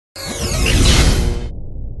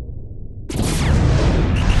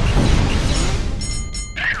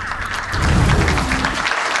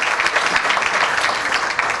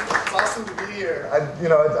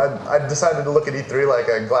I've decided to look at E3 like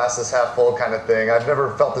a glass is half full kind of thing. I've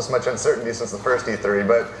never felt this much uncertainty since the first E3,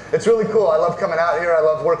 but it's really cool. I love coming out here. I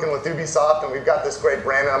love working with Ubisoft, and we've got this great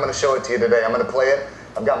brand, and I'm going to show it to you today. I'm going to play it.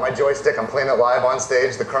 I've got my joystick. I'm playing it live on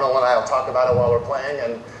stage. The Colonel and I will talk about it while we're playing,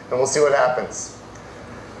 and we'll see what happens.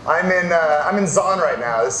 I'm in Zaan right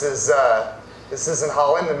now. This is in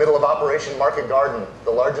Holland, in the middle of Operation Market Garden,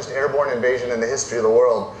 the largest airborne invasion in the history of the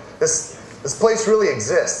world. This place really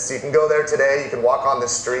exists. You can go there today. You can walk on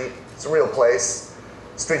this street. It's a real place.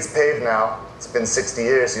 The street's paved now. It's been 60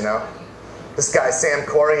 years, you know. This guy, Sam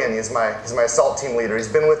Corian, he's my assault team leader.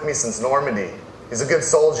 He's been with me since Normandy. He's a good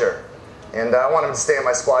soldier, and I want him to stay in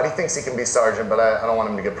my squad. He thinks he can be sergeant, but I don't want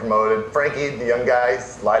him to get promoted. Frankie, the young guy,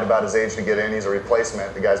 he's lied about his age to get in. He's a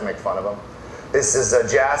replacement. The guys make fun of him. This is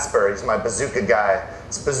Jasper. He's my bazooka guy.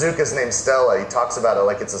 His bazooka's named Stella. He talks about it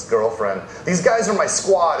like it's his girlfriend. These guys are my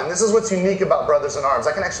squad, and this is what's unique about Brothers in Arms.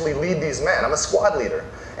 I can actually lead these men. I'm a squad leader.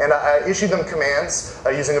 And I issue them commands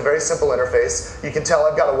using a very simple interface. You can tell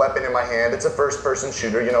I've got a weapon in my hand. It's a first-person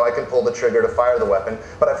shooter. You know, I can pull the trigger to fire the weapon.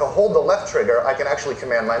 But if I hold the left trigger, I can actually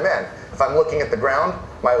command my men. If I'm looking at the ground,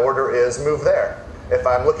 my order is move there. If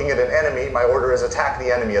I'm looking at an enemy, my order is attack the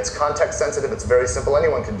enemy. It's context sensitive. It's very simple.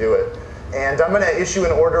 Anyone can do it. And I'm going to issue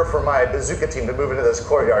an order for my bazooka team to move into this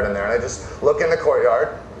courtyard in there. And I just look in the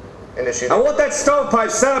courtyard and issue. I want that stovepipe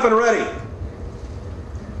set up and ready.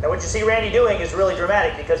 Now what you see Randy doing is really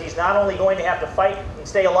dramatic because he's not only going to have to fight and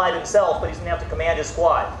stay alive himself, but he's going to have to command his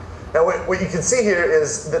squad. Now what you can see here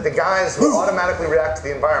is that the guys will automatically react to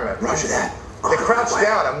the environment. Roger that. They crouch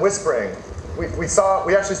down. I'm whispering. We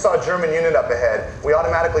actually saw a German unit up ahead. We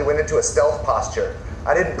automatically went into a stealth posture.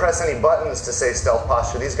 I didn't press any buttons to say stealth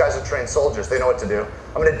posture. These guys are trained soldiers. They know what to do.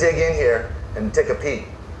 I'm going to dig in here and take a peek.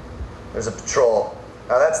 There's a patrol.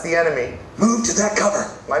 Now that's the enemy. Move to that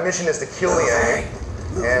cover. My mission is to kill the enemy.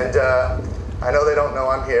 And I know they don't know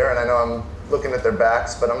I'm here, and I know I'm looking at their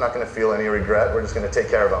backs, but I'm not going to feel any regret. We're just going to take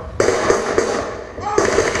care of them.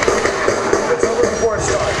 It's over before it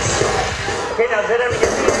starts. Okay, now that enemy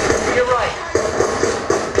gets to your right.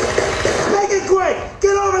 Make it quick!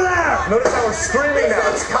 Get over there! Notice how we're screaming now.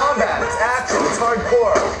 It's combat. It's action. It's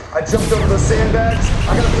hardcore. I jumped over those sandbags.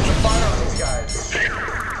 I gotta put some fire on these